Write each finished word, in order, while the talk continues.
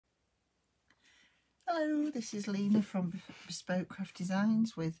Hello, this is Lena from Bespoke Craft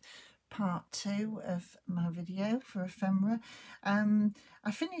Designs with part 2 of my video for Ephemera.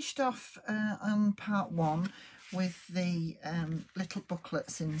 I finished off on part 1 with the little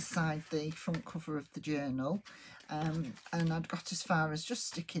booklets inside the front cover of the journal, and I'd got as far as just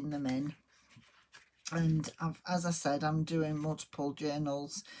sticking them in. And as I said, I'm doing multiple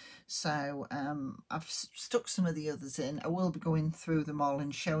journals, so I've stuck some of the others in. I will be going through them all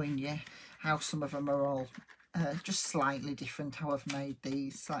and showing you how some of them are all just slightly different, how I've made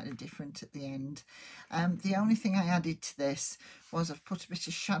these slightly different at the end. The only thing I added to this was I've put a bit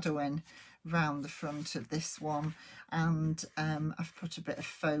of shadowing round the front of this one, and I've put a bit of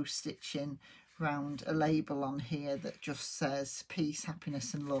faux stitching round a label on here that just says peace,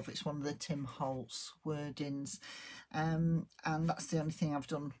 happiness and love. It's one of the Tim Holtz wordings, and that's the only thing I've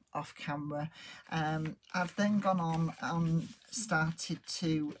done off camera. I've then gone on and started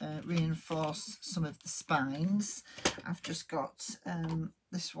to reinforce some of the spines. I've just got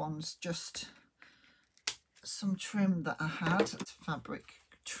this one's just some trim that I had, fabric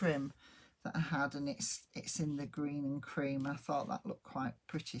trim that I had, and it's in the green and cream. I thought that looked quite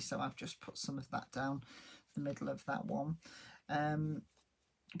pretty, so I've just put some of that down the middle of that one.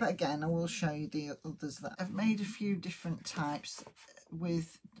 But again, I will show you the others that I've made. A few different types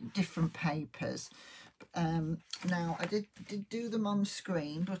with different papers. Now I did do them on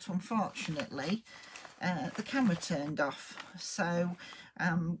screen, but unfortunately the camera turned off, so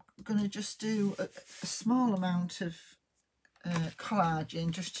I'm going to just do a small amount of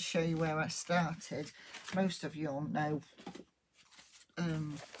collaging just to show you where I started. Most of you all know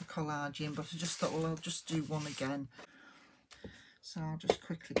the collaging, but I just thought, well, I'll just do one again. So I'll just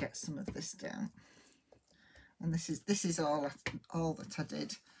quickly get some of this down, and this is all that I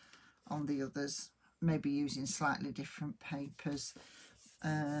did on the others, maybe using slightly different papers.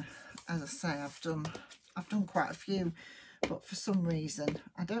 As I say, I've done quite a few, but for some reason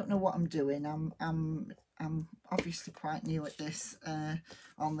I don't know what I'm doing. I'm obviously quite new at this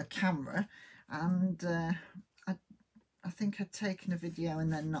on the camera, and I think I'd taken a video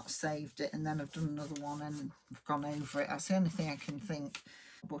and then not saved it, and then I've done another one and I've gone over it. That's the only thing I can think,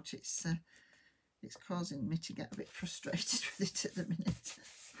 but it's causing me to get a bit frustrated with it at the minute.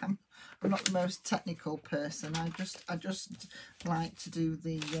 I'm not the most technical person. I just like to do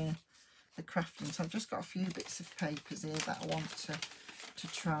the crafting. So I've just got a few bits of papers here that I want to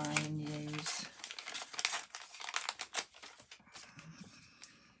try and use.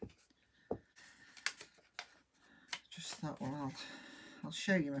 Thought, well, I'll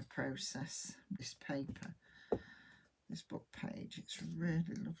show you my process. This paper, this book page, it's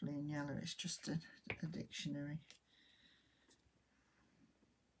really lovely in yellow. It's just a dictionary,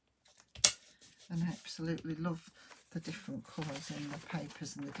 and I absolutely love the different colours in the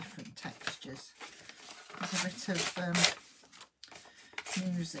papers and the different textures. There's a bit of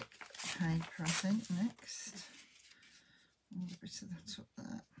music paper, I think, next. A bit of that up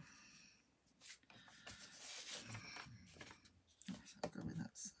there. Go with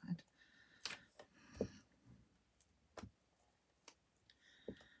that side.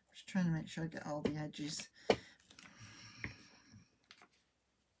 Just trying to make sure I get all the edges.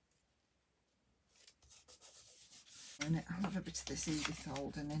 And I'll have a bit of this Edith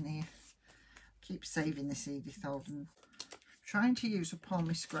Holden in here. Keep saving this Edith Holden. Trying to use up all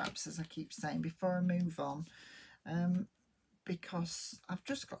my scraps, as I keep saying, before I move on, because I've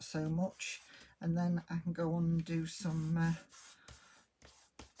just got so much, and then I can go on and do some.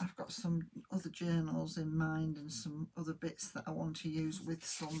 I've got some other journals in mind and some other bits that I want to use with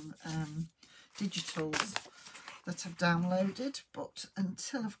some digitals that I've downloaded, but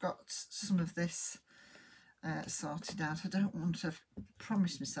until I've got some of this sorted out, I don't want to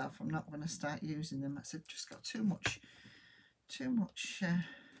promise myself I'm not going to start using them. I've just got too much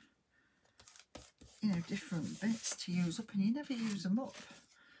you know, different bits to use up, and you never use them up.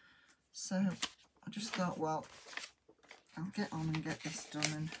 So I just thought, well, I'll get on and get this done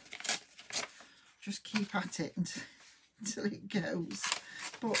and just keep at it until it goes.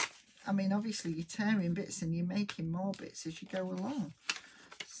 But I mean, obviously you're tearing bits and you're making more bits as you go along.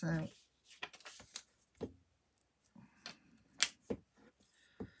 So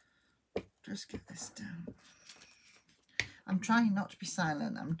just get this down. I'm trying not to be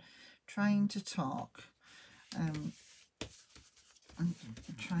silent. I'm trying to talk. I'm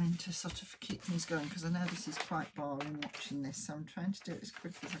trying to sort of keep things going, because I know this is quite boring watching this, so I'm trying to do it as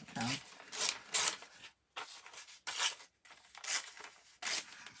quick as I can.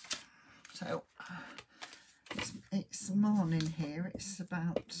 So it's morning here. It's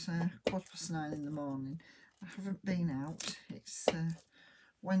about 9:15 in the morning. I haven't been out. It's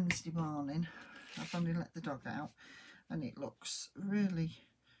Wednesday morning. I've only let the dog out, and it looks really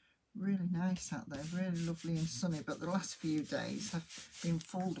nice out there, really lovely and sunny. But the last few days I've been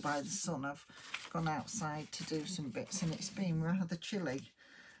fooled by the sun. I've gone outside to do some bits and it's been rather chilly,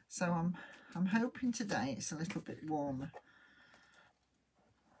 so I'm hoping today it's a little bit warmer.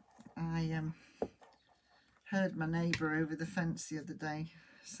 I heard my neighbour over the fence the other day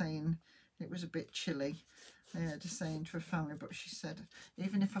saying it was a bit chilly. I heard her saying to her family, but she said,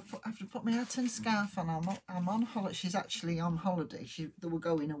 even if I have to put my hat and scarf on, I'm on holiday. She's actually on holiday. They were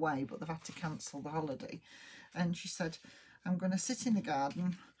going away, but they've had to cancel the holiday. And she said, I'm going to sit in the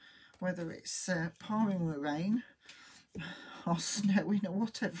garden, whether it's pouring with rain or snowing or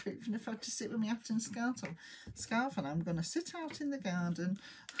whatever, even if I have to sit with my hat and scarf on, I'm going to sit out in the garden.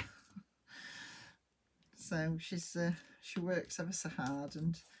 So she works ever so hard,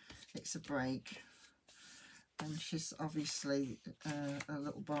 and it's a break. And she's obviously, her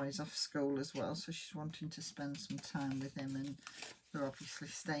little boy's off school as well, so she's wanting to spend some time with him, and they're obviously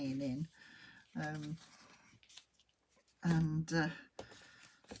staying in. I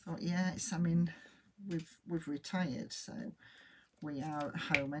thought, yeah, I mean, we've retired, so we are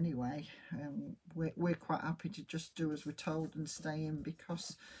at home anyway. We're quite happy to just do as we're told and stay in,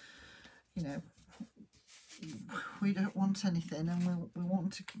 because, you know, we don't want anything, and we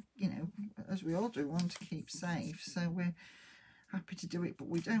want to, you know, as we all do, want to keep safe, so we're happy to do it. But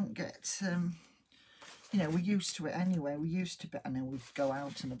we don't get, you know, we're used to it anyway. We used to, I know we'd go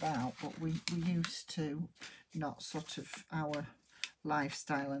out and about, but we used to not sort of, our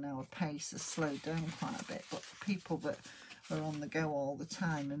lifestyle and our pace has slowed down quite a bit. But people that are on the go all the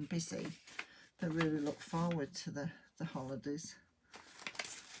time and busy, they really look forward to the holidays.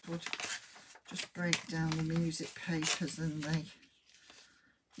 Would just break down the music papers, and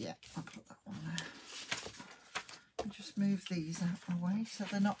yeah, I'll put that one there. And just move these out of the way so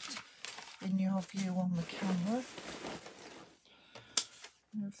they're not in your view on the camera.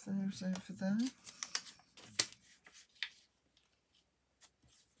 Move those over there.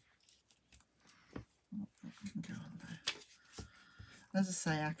 Oh, that can go on there. As I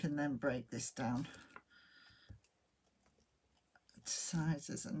say, I can then break this down to size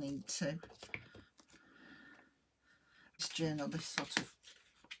as I need to. This journal, this sort of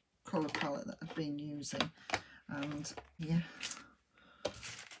colour palette that I've been using, and yeah,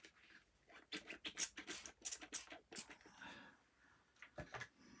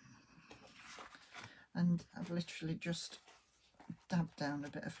 and I've literally just dabbed down a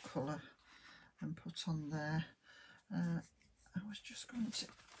bit of colour and put on there. I was just going to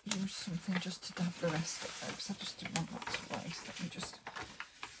use something just to dab the rest of it, because I just didn't want that to waste. Let me just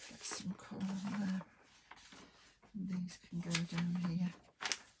get some colour on there. And these can go down here.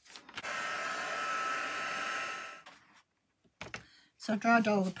 So I dried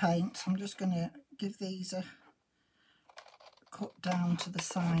all the paint. I'm just going to give these a cut down to the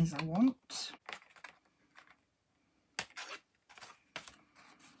size I want.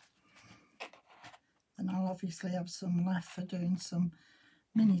 Then I'll obviously have some left for doing some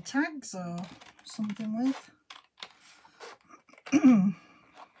mini tags or something with.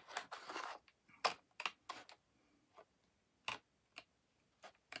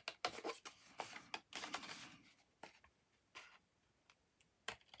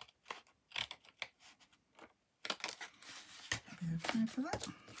 Okay for that.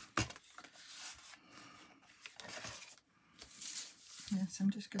 Yes, I'm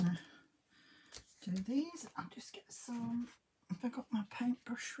just going to do these. I'll just get some, have I got my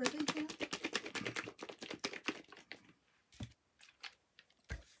paintbrush ready here?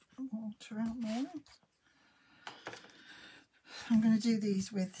 Water out there. I'm going to do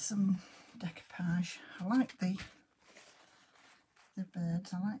these with some decoupage. I like the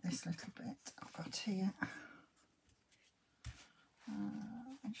birds. I like this little bit I've got here.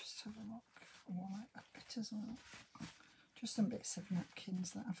 I'll just have a look. Oh, I like that bit as well. Just some bits of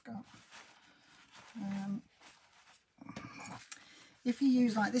napkins that I've got. If you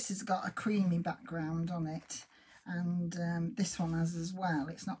use, like, this has got a creamy background on it, and this one has as well.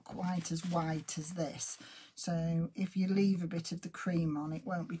 It's not quite as white as this, so if you leave a bit of the cream on, it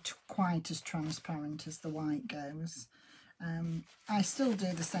won't be quite as transparent as the white goes. I still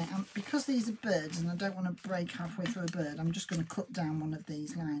do the same, because these are birds and I don't want to break halfway through a bird. I'm just going to cut down one of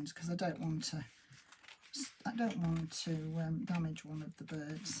these lines because I don't want to damage one of the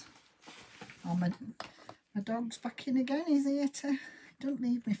birds. Oh, my dog's back in again. He's here to, don't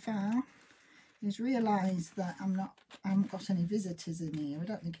leave me far. He's realised that I haven't got any visitors in here. I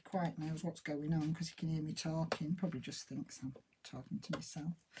don't think he quite knows what's going on because he can hear me talking. Probably just thinks I'm talking to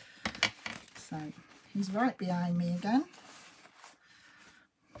myself. So he's right behind me again.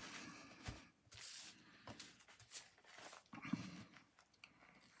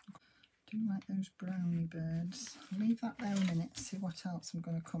 like those brownie birds. I'll leave that there a minute, see what else I'm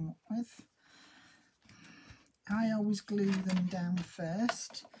going to come up with. I always glue them down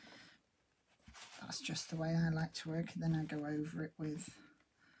first. That's just the way I like to work, and then I go over it with,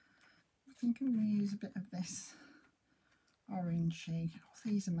 I think I'm going to use a bit of this orangey. Oh,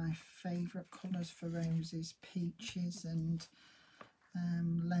 these are my favourite colours for roses, peaches and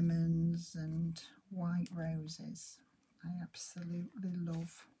lemons and white roses. I absolutely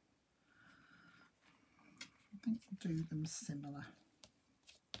love. I think we'll do them similar.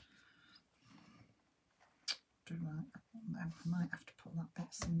 Do like that one though. I might have to put that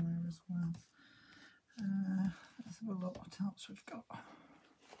bit somewhere as well. Let's have a look what else we've got.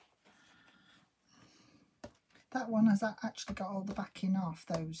 That one has actually got all the backing off,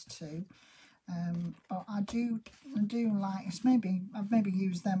 those two. But I do like, I've maybe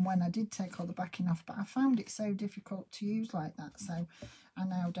used them when I did take all the backing off, but I found it so difficult to use like that, so I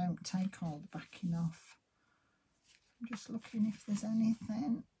now don't take all the backing off. I'm just looking if there's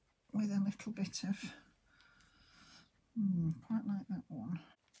anything with a little bit of, quite like that one.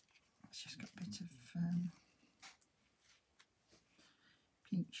 It's just got a bit of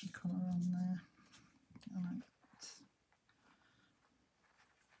peachy colour on there. I like that.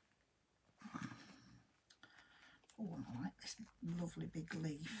 Oh, I like this lovely big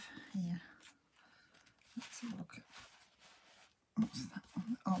leaf here. Let's have a look at, what's that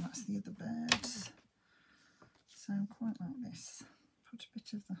one? Oh, that's the other birds. So quite like this. Put a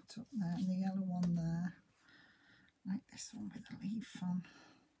bit of that up there, and the yellow one there. I like this one with a leaf on.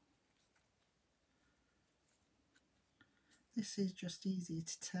 This is just easier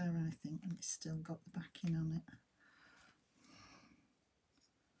to tear, I think, and it's still got the backing on it.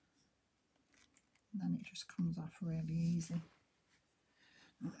 And then it just comes off really easy.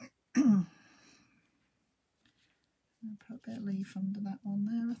 I'll put a bit of leaf under that one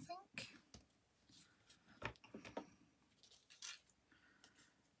there, I think.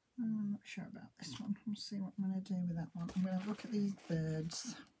 I'm not sure about this one. We'll see what I'm going to do with that one. I'm going to look at these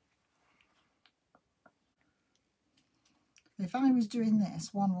birds. If I was doing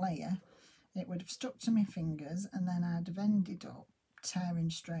this one layer, it would have stuck to my fingers, and then I'd have ended up tearing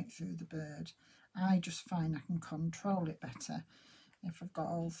straight through the bird. I just find I can control it better if I've got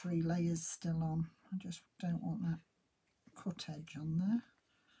all 3 layers still on. I just don't want that cut edge on there.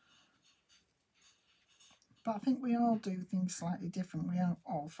 But I think we all do things slightly different. We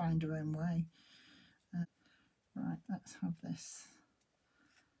all find our own way. Right, let's have this.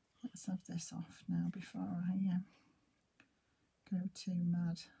 Let's have this off now before I go too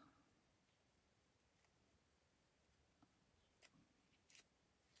mad.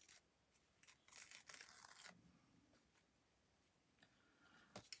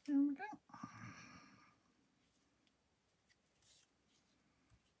 There we go.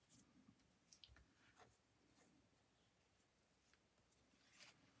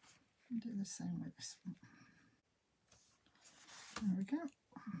 Do the same with this one. There we go.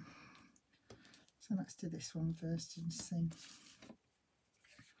 So let's do this one first and see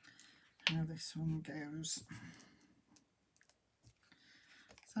how this one goes.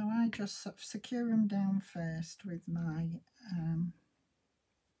 So I just sort of secure them down first with my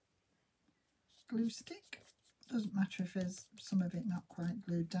glue stick. Doesn't matter if there's some of it not quite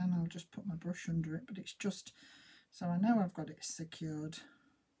glued down, I'll just put my brush under it, but it's just so I know I've got it secured.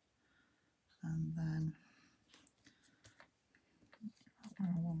 And then I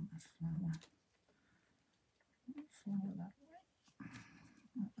want a flower. Flower that way.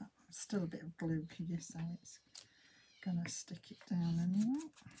 Like that. Still a bit of glue here, so it's gonna stick it down anyway.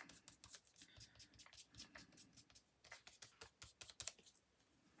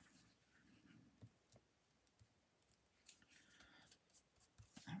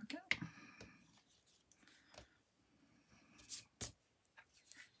 There we go.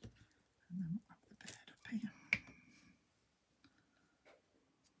 And then we'll have the bird up here.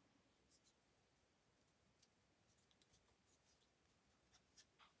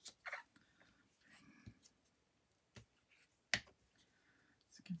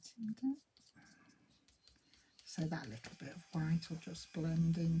 So that little bit of white will just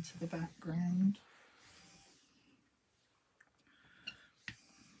blend into the background.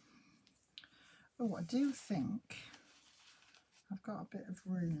 Oh, I do think I've got a bit of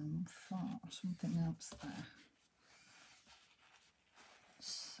room for something else there.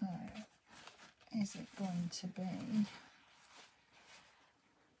 So, is it going to be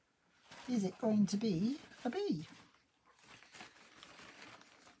a bee?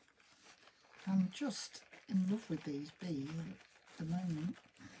 I'm just in love with these bees at the moment.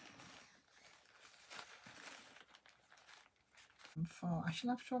 for, I shall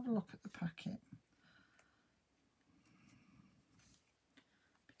have to have a look at the packet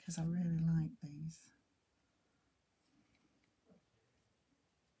because I really like these.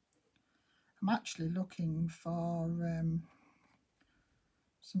 I'm actually looking for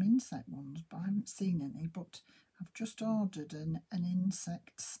some insect ones, but I haven't seen any. But I've just ordered an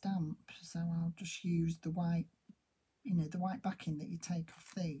insect stamp, so I'll just use the white, you know, the white backing that you take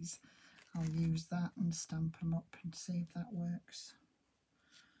off these. I'll use that and stamp them up and see if that works.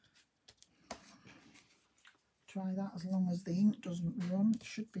 Try that as long as the ink doesn't run. It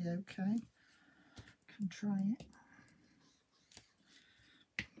should be okay. Can try it.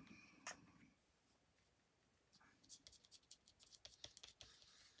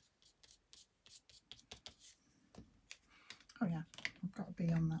 Oh yeah, I've got a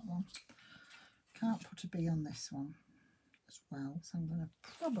bee on that one. Can't put a bee on this one as well, so I'm going to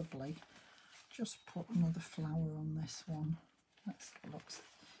probably just put another flower on this one. Let's have a look.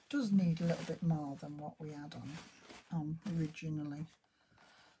 It does need a little bit more than what we had on originally.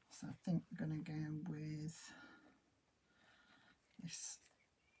 So I think we're going to go with this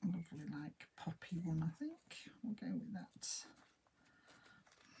lovely like poppy one. I think we'll go with that.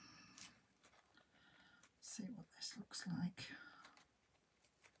 See what this looks like.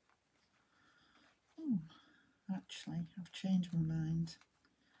 Actually, I've changed my mind.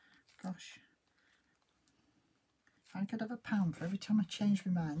 Gosh, I could have £1 for every time I change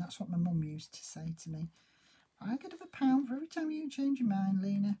my mind. That's what my mum used to say to me. I could have £1 for every time you change your mind,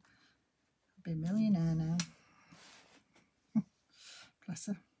 Lena. I'd be a millionaire now. Bless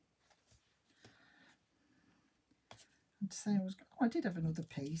her. I'd say I was. Oh, I did have another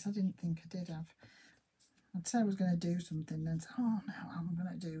piece. I didn't think I did have. I'd say I was going to do something, then say, oh no, I'm going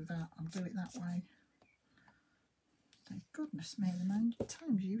to do that. I'll do it that way. Thank goodness me, the amount of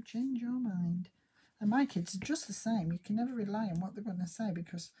times you change your mind. And my kids are just the same. You can never rely on what they're going to say,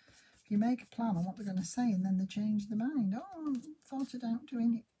 because if you make a plan on what they're going to say and then they change their mind, oh, I thought about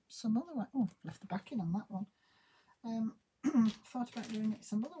doing it some other way. Oh, left the backing on that one. Thought about doing it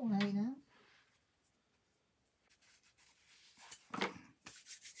some other way now.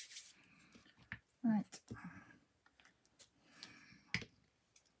 Right.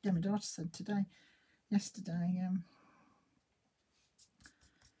 Yeah, my daughter said yesterday,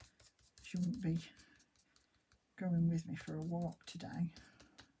 she wouldn't be going with me for a walk today.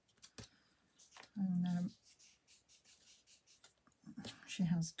 And she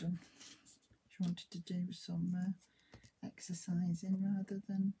has done. She wanted to do some exercising rather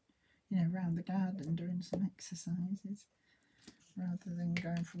than, you know, around the garden doing some exercises, rather than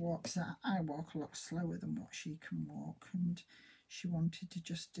going for walks. I walk a lot slower than what she can walk, and she wanted to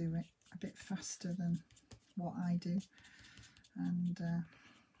just do it a bit faster than what I do. And I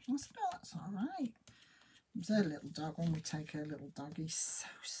said, oh, that's all right. It was her little dog. When we take her little dog, he's so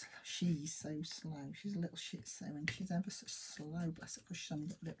slow. She's so slow. She's a little Shih Tzu, and she's ever so slow, bless her, because she's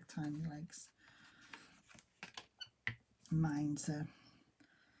on little tiny legs. Mine's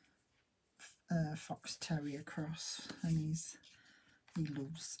a fox terrier cross, and he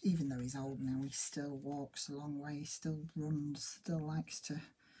loves, even though he's old now, he still walks a long way, he still runs, still likes to,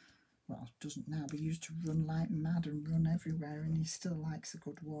 well, doesn't now, but he used to run like mad and run everywhere, and he still likes a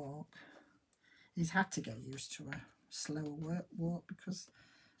good walk. He's had to get used to a slower walk because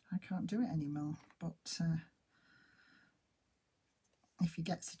I can't do it anymore. But if he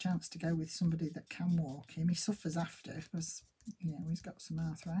gets a chance to go with somebody that can walk him, he suffers after because, you know, he's got some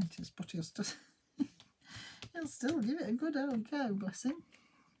arthritis, but he'll still give it a good old go, bless him.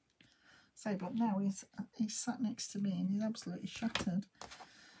 So, but now he's sat next to me and he's absolutely shattered.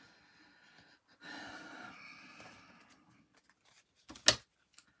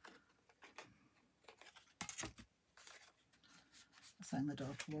 So my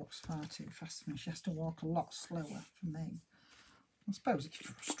daughter walks far too fast for me. She has to walk a lot slower for me. I suppose it's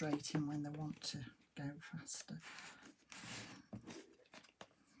frustrating when they want to go faster.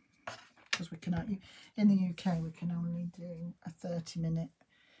 Because we can, in the UK, we can only do a 30-minute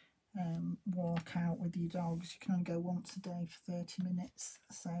walk out with your dogs. You can only go once a day for 30 minutes.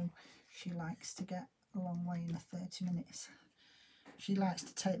 So she likes to get a long way in the 30 minutes. She likes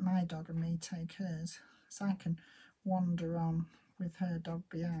to take my dog and me take hers. So I can wander on with her dog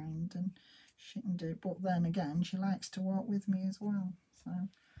behind and she can do it. But then again, she likes to walk with me as well. So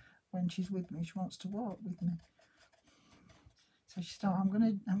when she's with me, she wants to walk with me. So she thought, I'm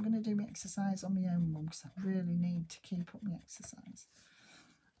gonna do my exercise on my own, Mum, because I really need to keep up my exercise.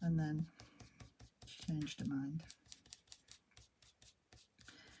 And then she changed her mind.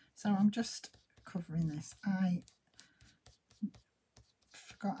 So I'm just covering this. I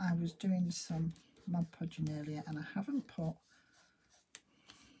forgot I was doing some Mod Podging earlier, and I haven't put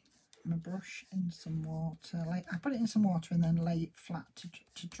my brush in some water. I put it in some water and then lay it flat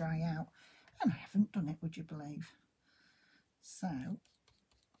to dry out. And I haven't done it, would you believe? So,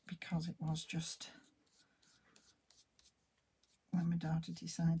 because it was just when my daughter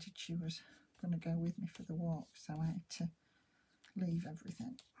decided she was going to go with me for the walk, so I had to leave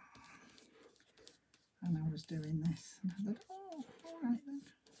everything. And I was doing this, and I thought, oh, all right then.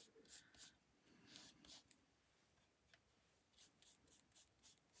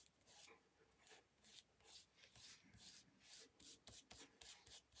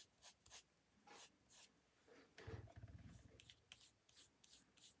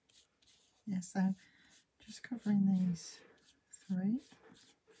 Yeah, so just covering these 3.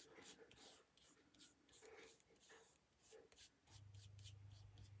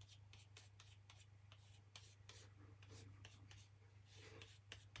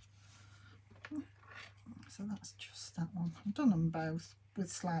 So that's just that one. I've done them both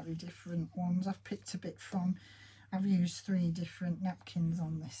with slightly different ones. I've picked a bit from, I've used 3 different napkins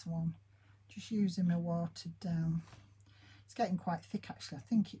on this one. Just using my watered down. It's getting quite thick actually. I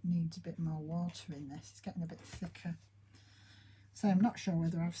think it needs a bit more water in this. It's getting a bit thicker. So I'm not sure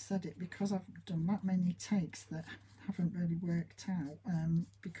whether I've said it because I've done that many takes that haven't really worked out,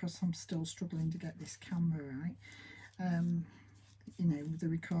 because I'm still struggling to get this camera right. You know, the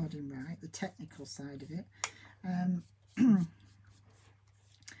recording right, the technical side of it.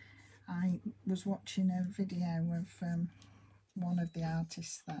 I was watching a video of one of the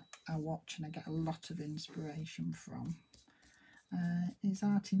artists that I watch and I get a lot of inspiration from. Is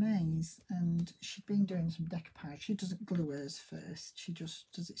Artie Mays, and she'd been doing some decoupage. She doesn't glue hers first, she just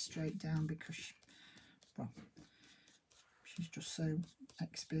does it straight down because she's just so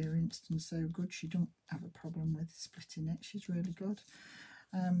experienced and so good. She don't have a problem with splitting it. She's really good.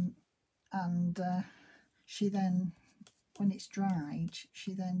 She then, when it's dried,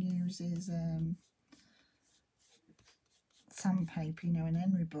 she then uses sandpaper, you know, an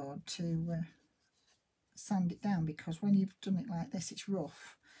emery board to sand it down, because when you've done it like this, it's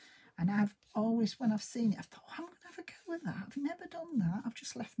rough. And I've always, when I've seen it, I've thought, oh, I'm going to have a go with that. I've never done that. I've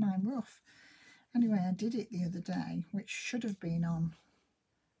just left mine rough. Anyway, I did it the other day, which should have been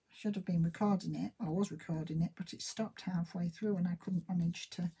recording it. I was recording it, but it stopped halfway through and I couldn't manage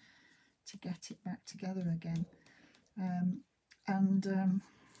to get it back together again. Yeah,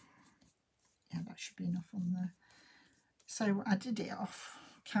 that should be enough on there. So I did it off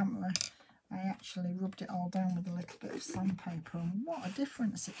camera. I actually rubbed it all down with a little bit of sandpaper, and what a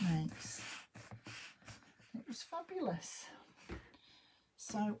difference it makes. It was fabulous.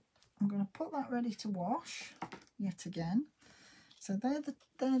 So I'm going to put that ready to wash yet again. So they're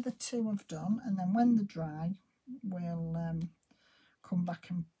the 2 I've done, and then when they're dry, we'll come back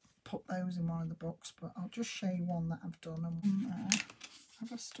and put those in one of the books. But I'll just show you one that I've done. And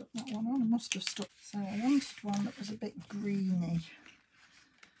have I stuck that one on? I must have stuck. So I wanted one that was a bit greeny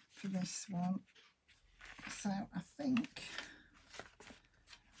for this one, so I think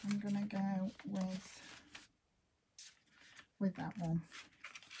I'm gonna go with that one,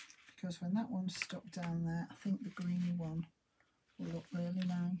 because when that one's stuck down there, I think the greeny one will look really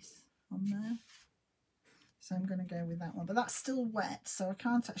nice on there. So I'm going to go with that one, but that's still wet, so I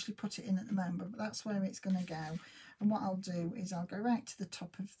can't actually put it in at the moment, but that's where it's going to go. And what I'll do is I'll go right to the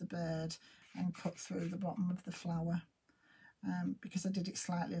top of the bird and cut through the bottom of the flower. Because I did it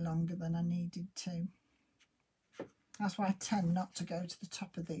slightly longer than I needed to. That's why I tend not to go to the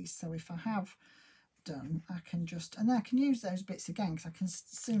top of these. So if I have done, I can just, and then I can use those bits again, because I can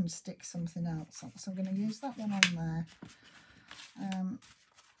soon stick something else on. So I'm going to use that one on there.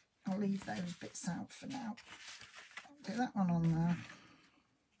 I'll leave those bits out for now. I'll do that one on there.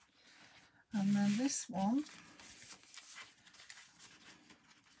 And then this one,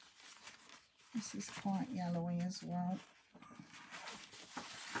 this is quite yellowy as well.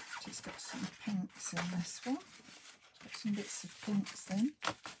 It's got some pinks in this one. It's got some bits of pinks in.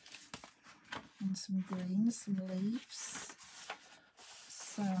 And some greens, some leaves.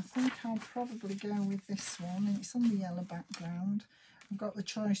 So I think I'll probably go with this one. And it's on the yellow background. I've got the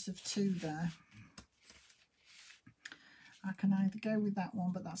choice of 2 there. I can either go with that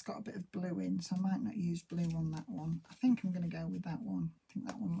one, but that's got a bit of blue in, so I might not use blue on that one. I think I'm going to go with that one. I think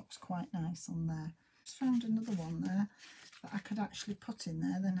that one looks quite nice on there. Just found another one there that I could actually put in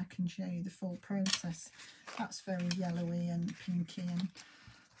there, then I can show you the full process. That's very yellowy and pinky, and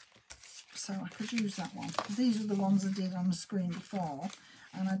so I could use that one, because these are the ones I did on the screen before,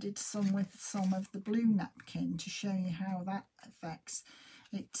 and I did some with some of the blue napkin to show you how that affects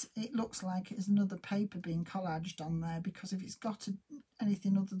it. It looks like it's another paper being collaged on there, because if it's got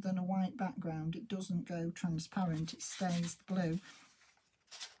anything other than a white background, it doesn't go transparent, it stays blue.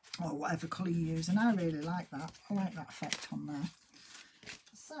 or whatever colour you use, and I really like that. I like that effect on there.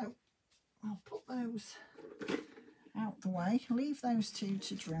 So I'll put those out the way, leave those two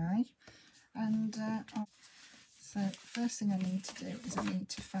to dry, and so first thing I need to do is I need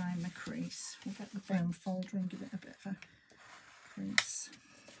to find the crease. We'll get the bone folder and give it a bit of a crease.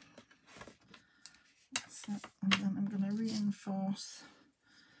 So, and then I'm going to reinforce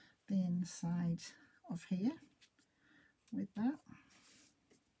the inside of here with that.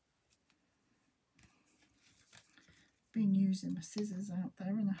 Been using my scissors out there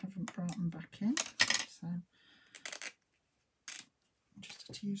and I haven't brought them back in, so I just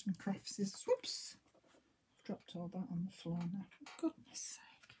had to use my craft scissors. Whoops! I've dropped all that on the floor now. For goodness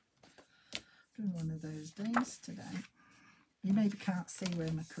sake. Been one of those days today. You maybe can't see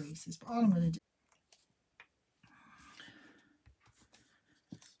where my crease is, but all I'm going to do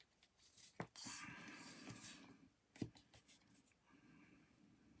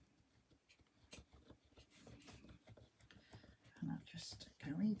and I'll just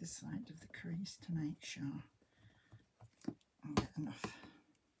go either side of the crease to make sure I get enough.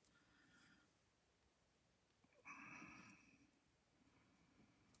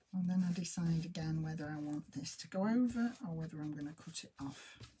 And then I decide again whether I want this to go over or whether I'm going to cut it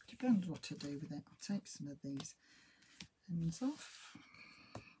off. Depends what I do with it. I'll take some of these ends off.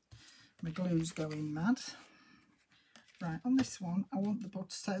 My glue's going mad. Right, on this one I want the butter,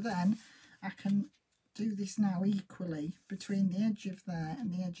 so then I can do this now equally between the edge of there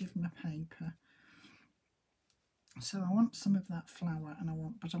and the edge of my paper. So I want some of that flour, and I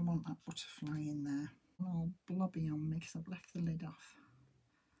want that butterfly in there. All blobby on me because I've left the lid off.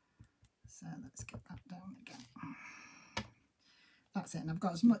 So let's get that down again. That's it, and I've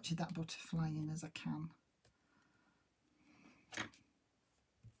got as much of that butterfly in as I can.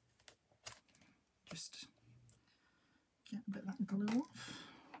 Just get a bit of that glue off.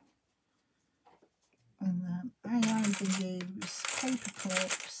 And then I either use paper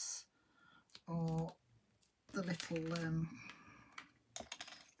clips or the little,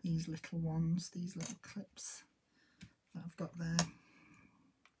 these little ones, these little clips that I've got there.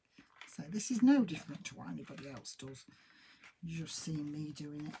 So this is no different to what anybody else does. You're just seeing me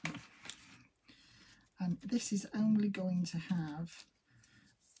doing it. And this is only going to have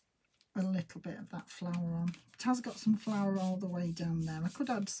a little bit of that flour on. It has got some flour all the way down there. I could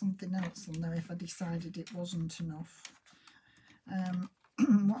add something else on there if I decided it wasn't enough.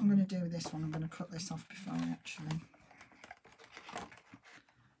 What I'm going to do with this one, I'm going to cut this off before I actually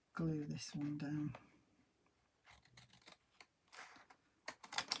glue this one down.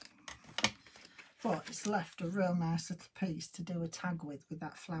 But it's left a real nice little piece to do a tag with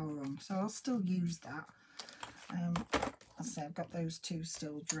that flour on, so I'll still use that. As I say, I've got those two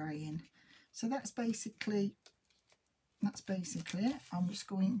still drying. So that's basically it. I'm just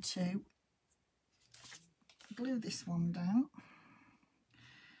going to glue this one down,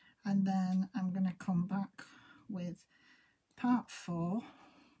 and then I'm going to come back with part 4,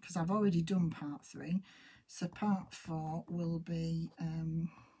 because I've already done part 3. So part 4 will be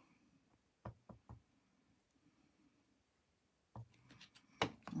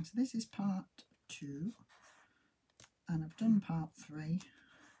so this is part 2, and I've done part 3,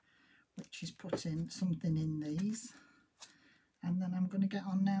 which is putting something in these, and then I'm going to get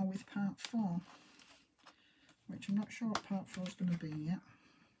on now with part 4, which I'm not sure what part 4 is going to be yet.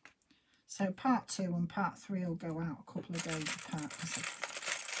 So part 2 and part 3 will go out a couple of days apart, because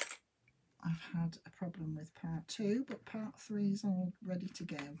I've had a problem with part 2, but part 3 is all ready to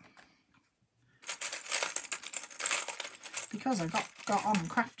go. Because I got on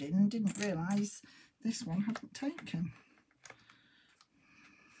crafting and didn't realise this one hadn't taken.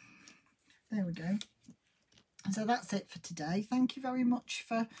 There we go. So that's it for today. Thank you very much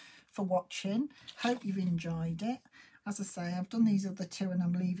for watching. Hope you've enjoyed it. As I say, I've done these other 2 and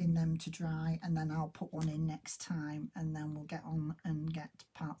I'm leaving them to dry, and then I'll put one in next time, and then we'll get on and get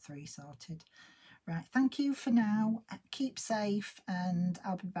part 3 sorted. Right, thank you for now. Keep safe, and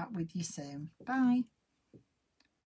I'll be back with you soon. Bye.